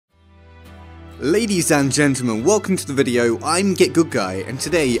Ladies and gentlemen, welcome to the video. I'm GetGoodGuy, and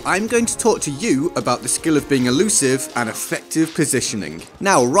today I'm going to talk to you about the skill of being elusive and effective positioning.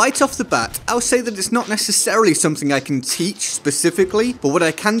 Now, right off the bat, I'll say that it's not necessarily something I can teach specifically, but what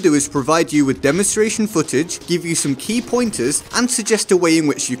I can do is provide you with demonstration footage, give you some key pointers, and suggest a way in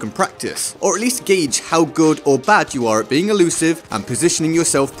which you can practice, or at least gauge how good or bad you are at being elusive and positioning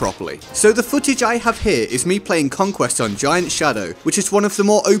yourself properly. So the footage I have here is me playing Conquest on Giant Shadow, which is one of the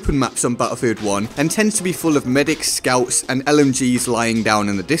more open maps on Battlefield 1 and tends to be full of medics, scouts, and LMGs lying down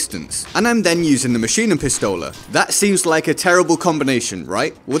in the distance. And I'm then using the machine and pistola. That seems like a terrible combination,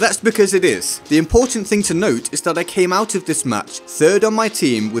 right? Well, that's because it is. The important thing to note is that I came out of this match third on my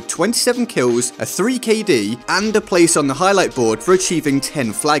team with 27 kills, a 3 KD, and a place on the highlight board for achieving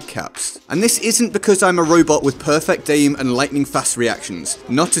 10 flag caps. And this isn't because I'm a robot with perfect aim and lightning fast reactions,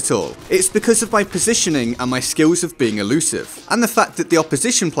 not at all. It's because of my positioning and my skills of being elusive, and the fact that the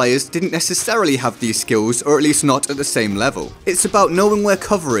opposition players didn't necessarily have these skills, or at least not at the same level. It's about knowing where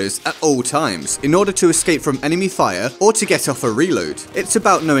cover is at all times in order to escape from enemy fire or to get off a reload. It's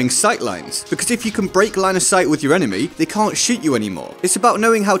about knowing sight lines, because if you can break line of sight with your enemy, they can't shoot you anymore. It's about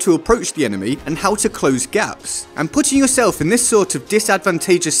knowing how to approach the enemy and how to close gaps. And putting yourself in this sort of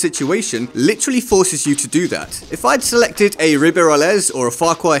disadvantageous situation literally forces you to do that. If I'd selected a Ribeirolez or a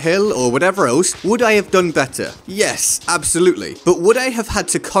Farquhar Hill or whatever else, would I have done better? Yes, absolutely. But would I have had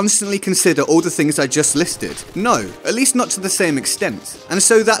to constantly consider all the things I just listed? No, at least not to the same extent. And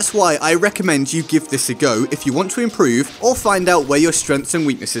so that's why I recommend you give this a go if you want to improve or find out where your strengths and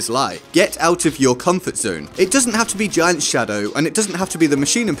weaknesses lie. Get out of your comfort zone. It doesn't have to be Giant Shadow, and it doesn't have to be the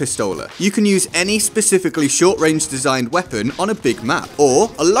machine and pistola. You can use any specifically short range designed weapon on a big map,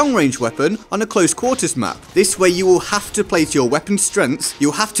 or a long range weapon on a close quarters map. This way you will have to play to your weapon's strengths,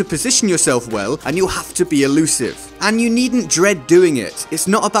 you'll have to position yourself well, and you'll have to be elusive. And you needn't dread doing it. It's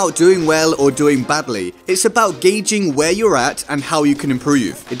not about doing well or doing badly. It's about gauging where you're at and how you can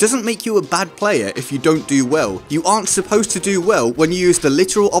improve. It doesn't make you a bad player if you don't do well. You aren't supposed to do well when you use the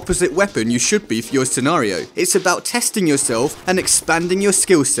literal opposite weapon you should be for your scenario. It's about testing yourself and expanding your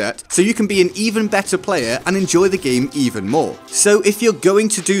skill set so you can be an even better player and enjoy the game even more. So if you're going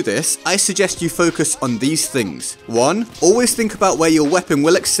to do this, I suggest you focus on these things. 1. Always think about where your weapon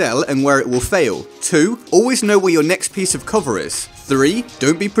will excel and where it will fail. 2. Always know where your next piece of cover is. 3.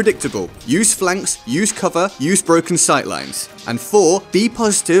 Don't be predictable. Use flanks, use cover, use broken sightlines. And 4. Be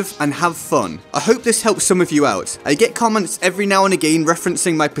positive and have fun. I hope this helps some of you out. I get comments every now and again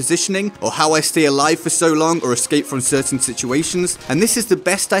referencing my positioning or how I stay alive for so long or escape from certain situations, and this is the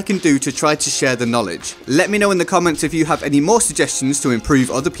best I can do to try to share the knowledge. Let me know in the comments if you have any more suggestions to improve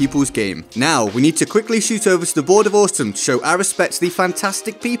other people's game. Now, we need to quickly shoot over to the Board of Awesome to show our respect to the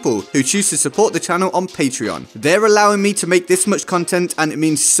fantastic people who choose to support the channel on Patreon. They're allowing me to make this much content, and it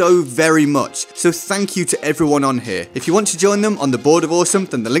means so very much. So thank you to everyone on here. If you want to join them on the Board of Awesome,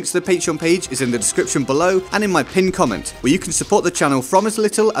 then the link to the Patreon page is in the description below and in my pinned comment, where you can support the channel from as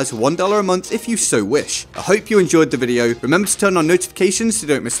little as $1 a month if you so wish. I hope you enjoyed the video. Remember to turn on notifications so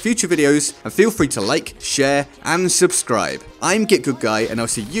you don't miss future videos, and feel free to like, share, and subscribe. I'm GetGoodGuy, and I'll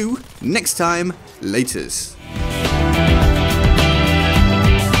see you next time. Laters.